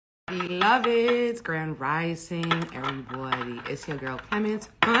Beloveds, Grand Rising, everybody. It's your girl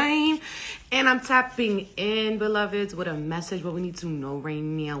Clementine, and I'm tapping in, beloveds, with a message, what we need to know right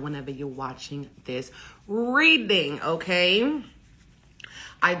now whenever you're watching this reading, okay?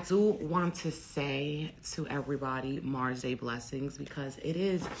 I do want to say to everybody, Mars Day blessings, because it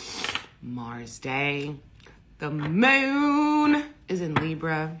is Mars Day. The moon is in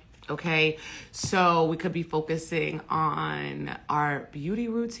Libra. Okay, so we could be focusing on our beauty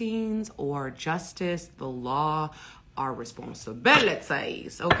routines or justice, the law, our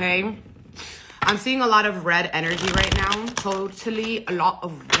responsibilities, okay? I'm seeing a lot of red energy right now, totally a lot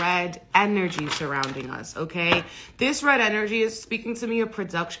of red energy surrounding us, okay? This red energy is speaking to me of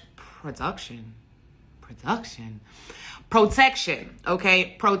protection, okay?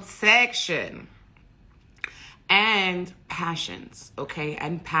 Protection. And passions, okay?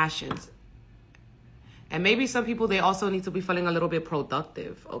 And passions. And maybe some people, they also need to be feeling a little bit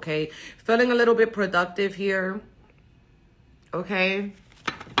productive, okay? Feeling a little bit productive here, okay?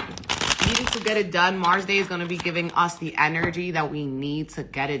 Needing to get it done. Mars Day is going to be giving us the energy that we need to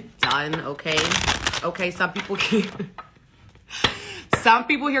get it done, okay? Okay, some people here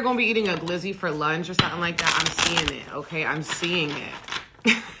are going to be eating a glizzy for lunch or something like that. I'm seeing it, okay? I'm seeing it.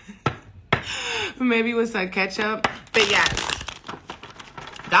 Maybe with some ketchup. But yes,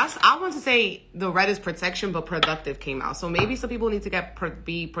 I want to say the red is protection, but productive came out. So maybe some people need to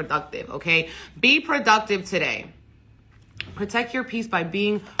be productive, okay? Be productive today. Protect your peace by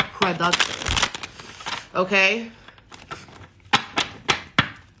being productive, okay?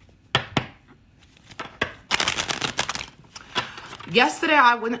 Yesterday,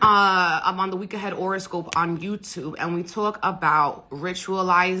 I'm on the Week Ahead horoscope on YouTube, and we talk about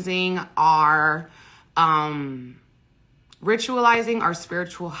ritualizing our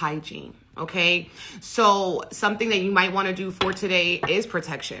spiritual hygiene. Okay, so something that you might want to do for today is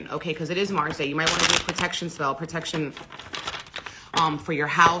protection. Okay, because it is Mars Day. You might want to do a protection spell, protection for your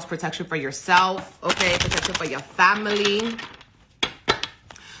house, protection for yourself. Okay, protection for your family.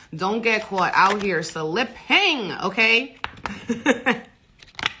 Don't get caught out here slipping. Okay.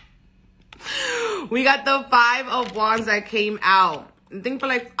 We got the 5 of Wands that came out. I feel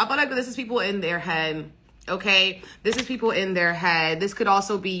like this is people in their head. Okay, this is people in their head. This could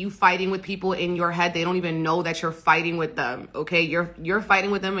also be you fighting with people in your head. They don't even know that you're fighting with them. Okay, you're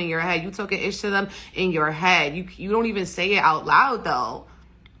fighting with them in your head. You took an ish to them in your head. You don't even say it out loud though.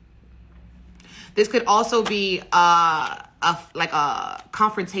 This could also be like a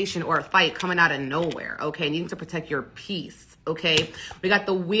confrontation or a fight coming out of nowhere. Okay, needing to protect your peace. Okay, we got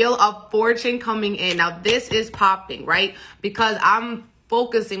the Wheel of Fortune coming in. Now this is popping, right? Because I'm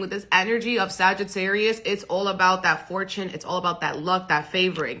focusing with this energy of Sagittarius. It's all about that fortune. It's all about that luck, that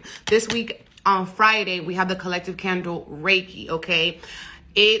favoring. This week on Friday, we have the collective candle Reiki. Okay,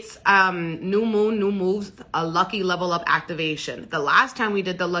 it's new moon, new moves, a lucky level up activation. The last time we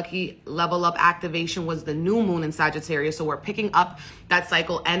did the lucky level up activation was the new moon in Sagittarius. So we're picking up that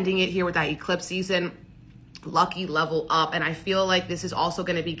cycle, ending it here with that eclipse season, lucky level up. And I feel like this is also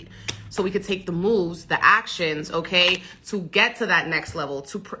going to be so we could take the moves, the actions, okay, to get to that next level,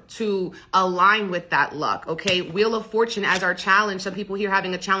 to align with that luck, okay? Wheel of Fortune as our challenge. Some people here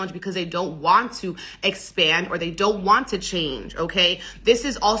having a challenge because they don't want to expand or they don't want to change, okay? This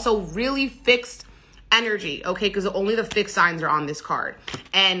is also really fixed energy, okay? Because only the fixed signs are on this card.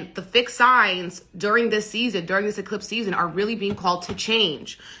 And the fixed signs during this season, during this eclipse season, are really being called to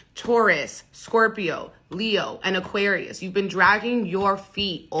change. Taurus, Scorpio, Leo, and Aquarius. You've been dragging your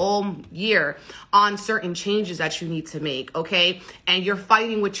feet all year on certain changes that you need to make, okay? And you're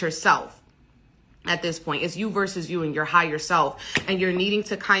fighting with yourself at this point. It's you versus you and your higher self. And you're needing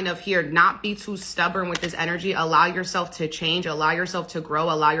to kind of here not be too stubborn with this energy. Allow yourself to change. Allow yourself to grow.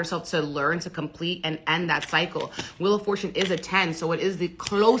 Allow yourself to learn, to complete and end that cycle. Wheel of Fortune is a 10, so it is the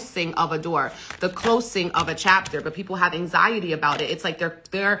closing of a door, the closing of a chapter. But people have anxiety about it. It's like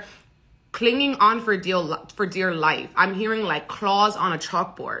they're clinging on for dear life. I'm hearing like claws on a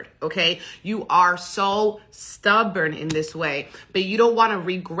chalkboard, okay? You are so stubborn in this way, but you don't want to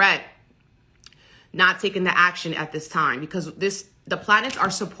regret not taking the action at this time because the planets are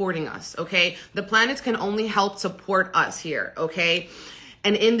supporting us, okay? The planets can only help support us here, okay?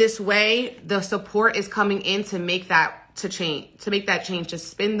 And in this way, the support is coming in to make that change, to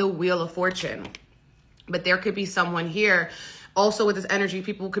spin the Wheel of Fortune. But there could be someone here also with this energy,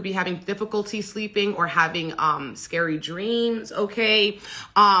 people could be having difficulty sleeping or having scary dreams, okay?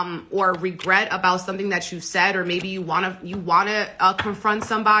 Or regret about something that you said, or maybe you wanna confront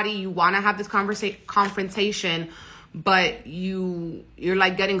somebody, you wanna have this confrontation, but you're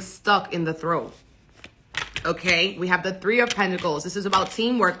like getting stuck in the throat. Okay, we have the 3 of Pentacles. This is about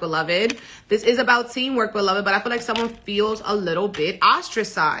teamwork, beloved. This is about teamwork, beloved, but I feel like someone feels a little bit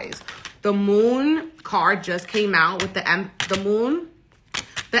ostracized. The Moon card just came out with the Moon,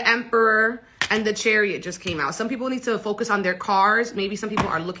 the Emperor, and the Chariot just came out. Some people need to focus on their cars. Maybe some people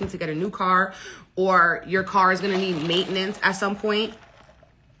are looking to get a new car, or your car is going to need maintenance at some point.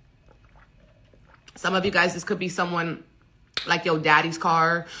 Some of you guys, this could be someone like your daddy's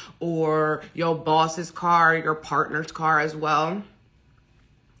car or your boss's car, your partner's car as well.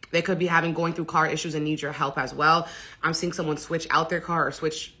 They could be going through car issues and need your help as well. I'm seeing someone switch out their car or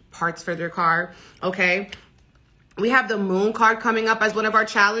switch parts for their car. Okay. We have the Moon card coming up as one of our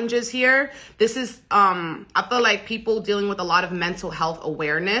challenges here. This is, I feel like people dealing with a lot of mental health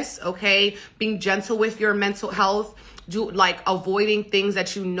awareness. Okay. Being gentle with your mental health. Avoiding things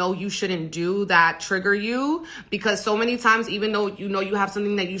that you shouldn't do that trigger you, because so many times, even though you have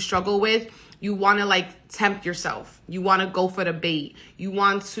something that you struggle with, you want to tempt yourself. You want to go for the bait. You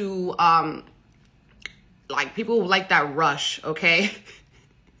want to people like that rush. Okay.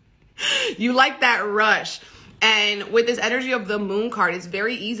 You like that rush. And with this energy of the Moon card, it's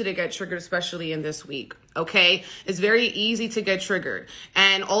very easy to get triggered, especially in this week. Okay. It's very easy to get triggered.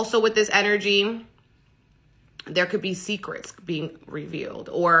 And also with this energy, there could be secrets being revealed,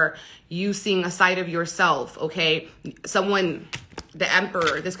 or you seeing a side of yourself. Okay. Someone, the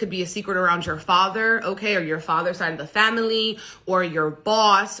Emperor, this could be a secret around your father. Okay. Or your father's side of the family, or your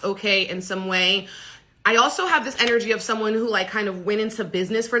boss. Okay. In some way. I also have this energy of someone who kind of went into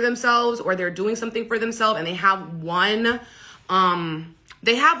business for themselves, or they're doing something for themselves, and they have one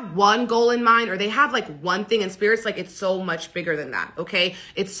goal in mind, or they have one thing, and Spirit's it's so much bigger than that. Okay.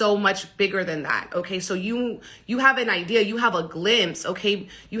 It's so much bigger than that. Okay. So you have an idea, you have a glimpse. Okay.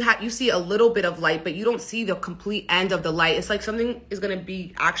 You see a little bit of light, but you don't see the complete end of the light. It's something is going to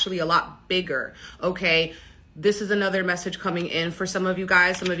be actually a lot bigger. Okay. This is another message coming in for some of you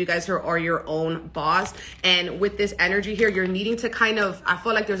guys who are your own boss. And with this energy here, you're needing to I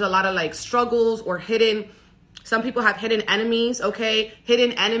feel like there's a lot of struggles or some people have hidden enemies. Okay.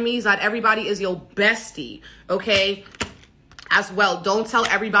 Hidden enemies. Not everybody is your bestie. Okay. As well. Don't tell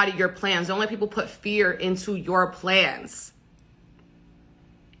everybody your plans. Don't let people put fear into your plans.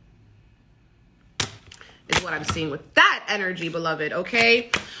 Is what I'm seeing with that energy, beloved. Okay.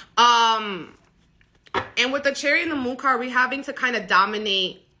 And with the Chariot and the Moon card, we're having to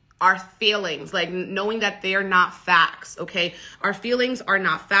dominate our feelings, knowing that they're not facts. Okay. Our feelings are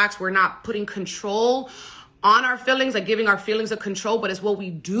not facts. We're not putting control on our feelings, giving our feelings a control, but it's what we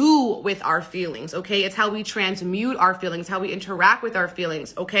do with our feelings. Okay. It's how we transmute our feelings, how we interact with our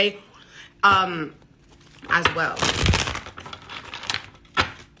feelings. Okay. As well.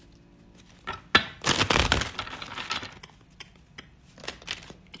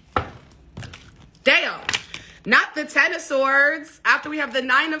 Damn. Not the 10 of Swords. After we have the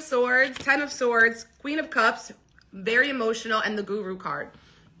 9 of Swords, 10 of Swords, Queen of Cups, very emotional, and the Guru card.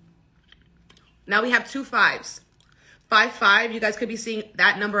 Now we have 2 5s. 5. You guys could be seeing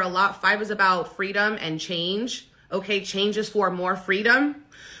that number a lot. 5 is about freedom and change. Okay, change is for more freedom.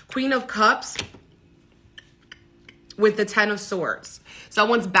 Queen of Cups with the 10 of Swords.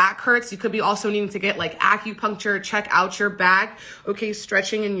 Someone's back hurts. You could be also needing to get acupuncture, check out your back. Okay,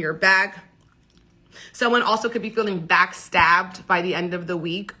 stretching in your back. Someone also could be feeling backstabbed by the end of the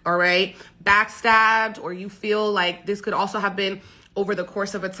week, all right? Backstabbed, or you feel this could also have been over the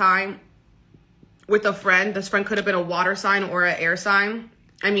course of a time with a friend. This friend could have been a water sign or an air sign.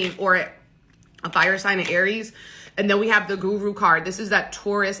 Or a fire sign, an Aries. And then we have the Guru card. This is that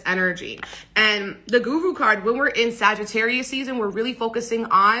Taurus energy. And the Guru card, when we're in Sagittarius season, we're really focusing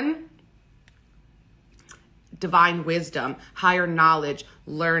on divine wisdom, higher knowledge,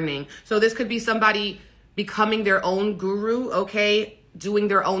 learning. So this could be somebody becoming their own guru, okay? Doing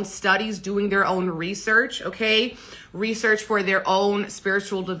their own studies, doing their own research, okay? Research for their own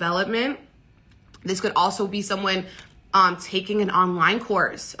spiritual development. This could also be someone taking an online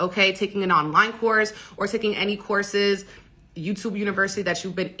course, okay? Taking an online course or taking any courses, YouTube University that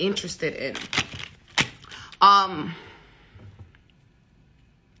you've been interested in.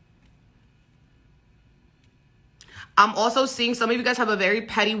 I'm also seeing some of you guys have a very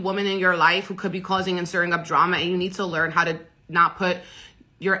petty woman in your life who could be causing and stirring up drama, and you need to learn how to not put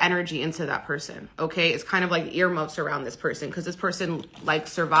your energy into that person, okay? It's kind of like earmuffs around this person, because this person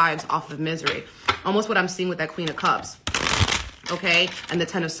survives off of misery. Almost what I'm seeing with that Queen of Cups, okay? And the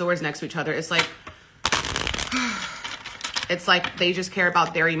 10 of Swords next to each other. It's like they just care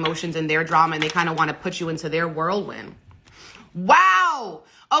about their emotions and their drama, and they kind of want to put you into their whirlwind. Wow!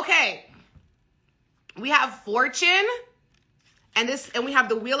 Okay. We have Fortune And we have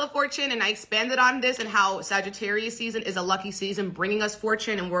the Wheel of Fortune, and I expanded on this and how Sagittarius season is a lucky season, bringing us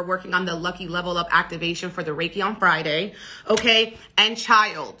fortune, and we're working on the lucky level up activation for the Reiki on Friday, okay? And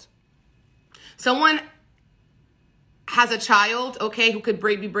child. Someone has a child, okay, who could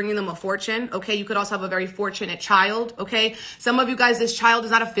be bringing them a fortune, okay? You could also have a very fortunate child, okay? Some of you guys, this child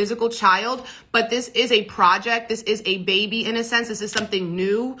is not a physical child, but this is a project. This is a baby in a sense. This is something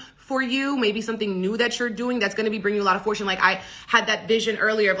new for you, maybe something new that you're doing that's going to be bringing you a lot of fortune. Like I had that vision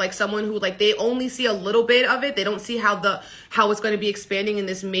earlier of like someone who like they only see a little bit of it. They don't see how it's going to be expanding in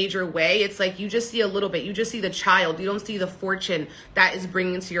this major way. It's like you just see a little bit. You just see the child. You don't see the fortune that is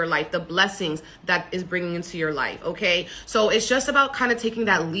bringing into your life, the blessings that is bringing into your life. Okay, so it's just about kind of taking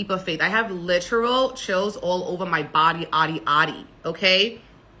that leap of faith. I have literal chills all over my body, okay?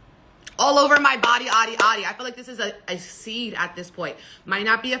 All over my body, I feel like this is a seed at this point. Might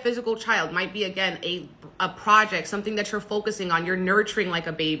not be a physical child. Might be, again, a project, something that you're focusing on. You're nurturing like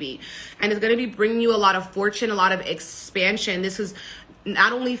a baby. And it's going to be bringing you a lot of fortune, a lot of expansion. This is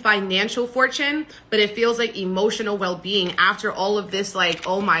not only financial fortune, but it feels like emotional well-being after all of this, like,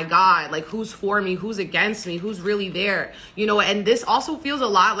 oh my God, like who's for me? Who's against me? Who's really there? You know, and this also feels a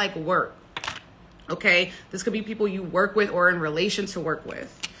lot like work. Okay? This could be people you work with or in relation to work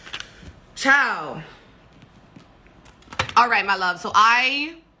with. Ciao. All right, my love. So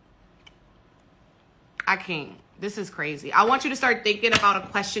I can't. This is crazy. I want you to start thinking about a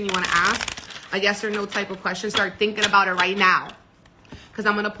question you want to ask, a yes or no type of question. Start thinking about it right now, because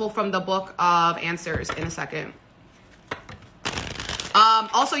I'm going to pull from the book of answers in a second.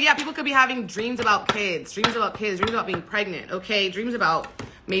 Also, yeah, people could be having dreams about kids, dreams about being pregnant, okay? Dreams about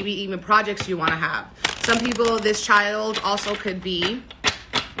maybe even projects you want to have. Some people, this child also could be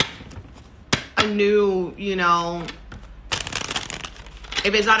a new, you know,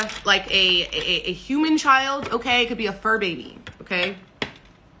 if it's not a human child, okay, it could be a fur baby, okay?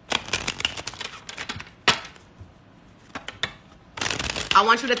 I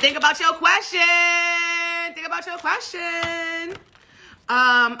want you to think about your question. Think about your question.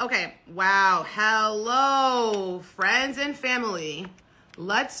 Okay. Wow. Hello, friends and family.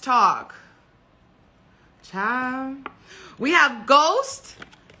 Let's talk. Ciao. We have ghost,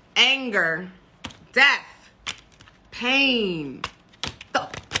 anger, death, pain.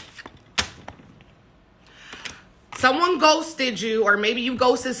 Someone ghosted you, or maybe you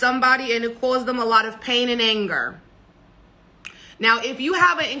ghosted somebody and it caused them a lot of pain and anger. Now, if you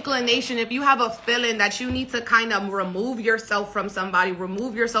have an inclination, if you have a feeling that you need to kind of remove yourself from somebody,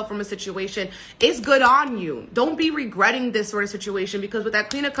 remove yourself from a situation, it's good on you. Don't be regretting this sort of situation, because with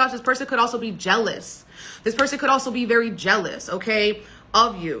that Queen of Cups, this person could also be jealous. This person could also be very jealous, okay,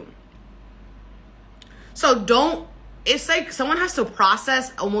 of you. So it's like someone has to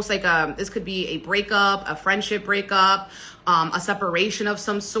process almost like this could be a breakup, a friendship breakup, a separation of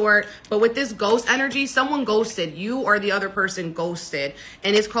some sort. But with this ghost energy, someone ghosted you, or the other person ghosted,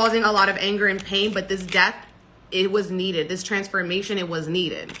 and it's causing a lot of anger and pain. But this death, it was needed. This transformation, it was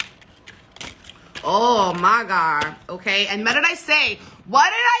needed. Oh my God. Okay. And what did I say? What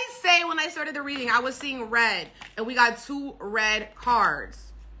did I say when I started the reading? I was seeing red, and we got 2 red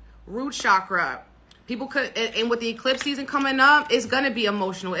cards. Root chakra. People could, and with the eclipse season coming up, it's going to be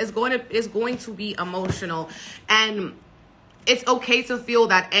emotional. It's going to be emotional. And it's okay to feel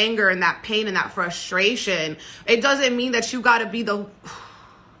that anger and that pain and that frustration. It doesn't mean that you got to be the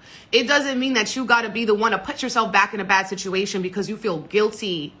one to put yourself back in a bad situation because you feel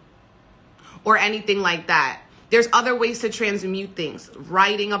guilty or anything like that. There's other ways to transmute things.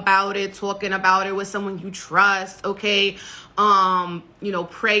 Writing about it, talking about it with someone you trust, okay? You know,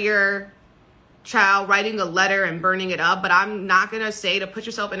 prayer, child, writing a letter and burning it up. But I'm not going to say to put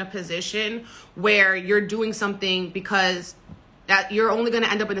yourself in a position where you're doing something because that you're only going to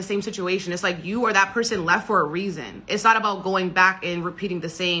end up in the same situation. It's like you or that person left for a reason. It's not about going back and repeating the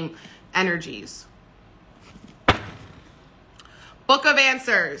same energies. Book of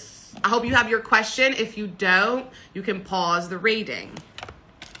Answers. I hope you have your question. If you don't, you can pause the reading.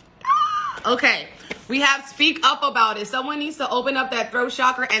 Okay. We have speak up about it. Someone needs to open up that throat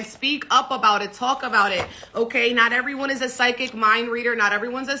chakra and speak up about it. Talk about it. Okay. Not everyone is a psychic mind reader. Not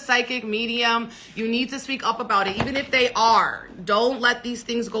everyone's a psychic medium. You need to speak up about it. Even if they are, don't let these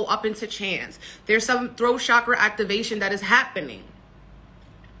things go up into chance. There's some throat chakra activation that is happening.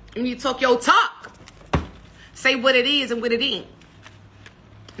 You need to talk your talk. Say what it is and what it ain't.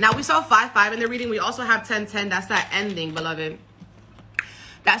 Now we saw 5-5 in the reading. We also have 10-10. That's that ending, beloved.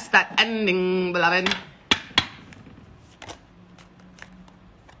 That's that ending, beloved.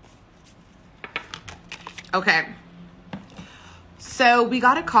 Okay. So we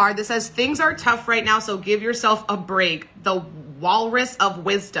got a card that says things are tough right now, so give yourself a break. The walrus of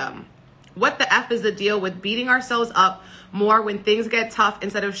wisdom. What the F is the deal with beating ourselves up more when things get tough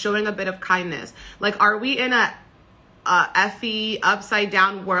instead of showing a bit of kindness? Like, are we in a effy upside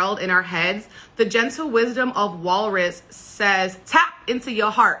down world in our heads? The gentle wisdom of walrus says, tap into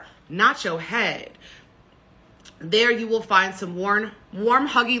your heart, not your head. There you will find some warm,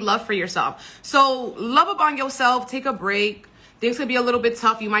 huggy love for yourself. So love up on yourself. Take a break. Things could be a little bit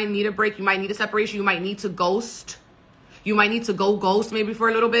tough. You might need a break. You might need a separation. You might need to ghost. You might need to go ghost maybe for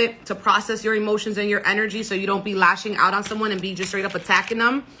a little bit to process your emotions and your energy so you don't be lashing out on someone and be just straight up attacking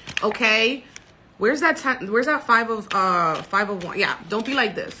them. Okay? Where's that five of one? Yeah, don't be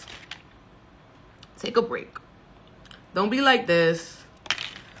like this. Take a break. Don't be like this.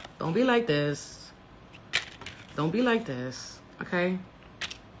 Don't be like this. Don't be like this. Okay?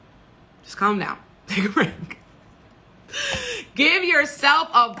 Just calm down. Take a break. Give yourself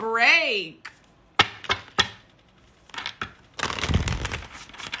a break.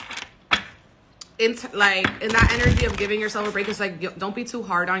 In that energy of giving yourself a break, it's like, don't be too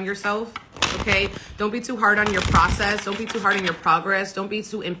hard on yourself. Okay? Don't be too hard on your process. Don't be too hard on your progress. Don't be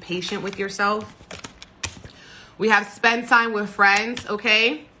too impatient with yourself. We have spend time with friends,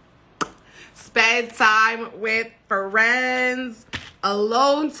 okay? Spend time with friends.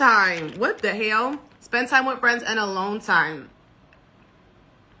 Alone time. What the hell? Spend time with friends and alone time.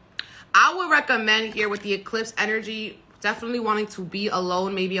 I would recommend here with the eclipse energy, definitely wanting to be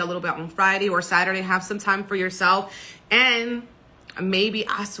alone, maybe a little bit on Friday or Saturday, have some time for yourself, and maybe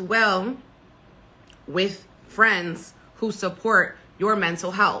as well with friends who support your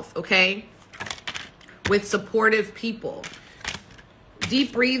mental health, okay? With supportive people.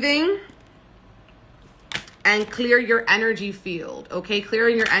 Deep breathing and clear your energy field, okay?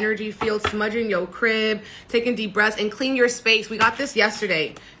 Clearing your energy field, smudging your crib, taking deep breaths, and clean your space. We got this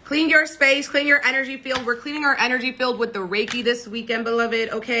yesterday. Clean your space, clean your energy field. We're cleaning our energy field with the Reiki this weekend,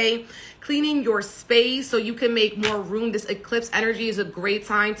 beloved, okay? Cleaning your space so you can make more room. This eclipse energy is a great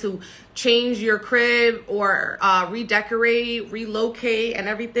time to change your crib or redecorate, relocate, and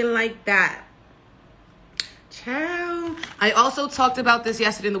everything like that. Ciao. I also talked about this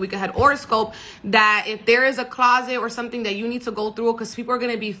yesterday in the Week Ahead horoscope, that if there is a closet or something that you need to go through, because people are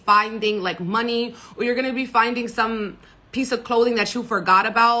going to be finding like money, or you're going to be finding some piece of clothing that you forgot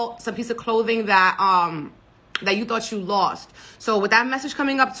about, some piece of clothing that that you thought you lost. So with that message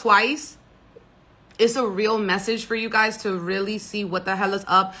coming up twice, it's a real message for you guys to really see what the hell is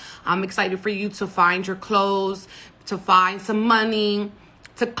up. I'm excited for you to find your clothes, to find some money,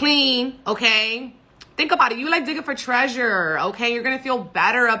 to clean, okay? Think about it. You like digging for treasure, okay? You're going to feel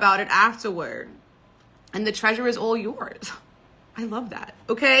better about it afterward. And the treasure is all yours. I love that,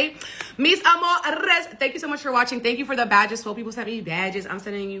 okay? Mis amores, thank you so much for watching. Thank you for the badges. 12 people sent me badges. I'm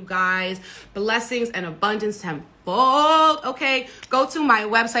sending you guys blessings and abundance tenfold, okay? Go to my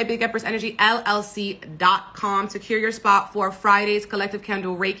website, bigempressenergyllc.com. Secure your spot for Friday's Collective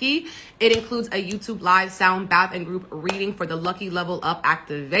Candle Reiki. It includes a YouTube live sound bath and group reading for the Lucky Level Up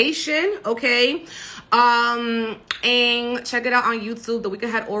activation, okay? And check it out on YouTube, The Week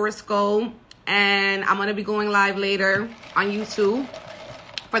Ahead horoscope. And I'm going to be going live later on YouTube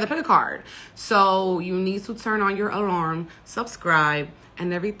for the pick a card. So you need to turn on your alarm, subscribe,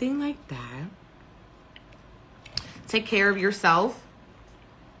 and everything like that. Take care of yourself.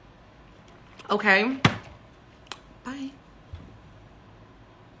 Okay? Bye.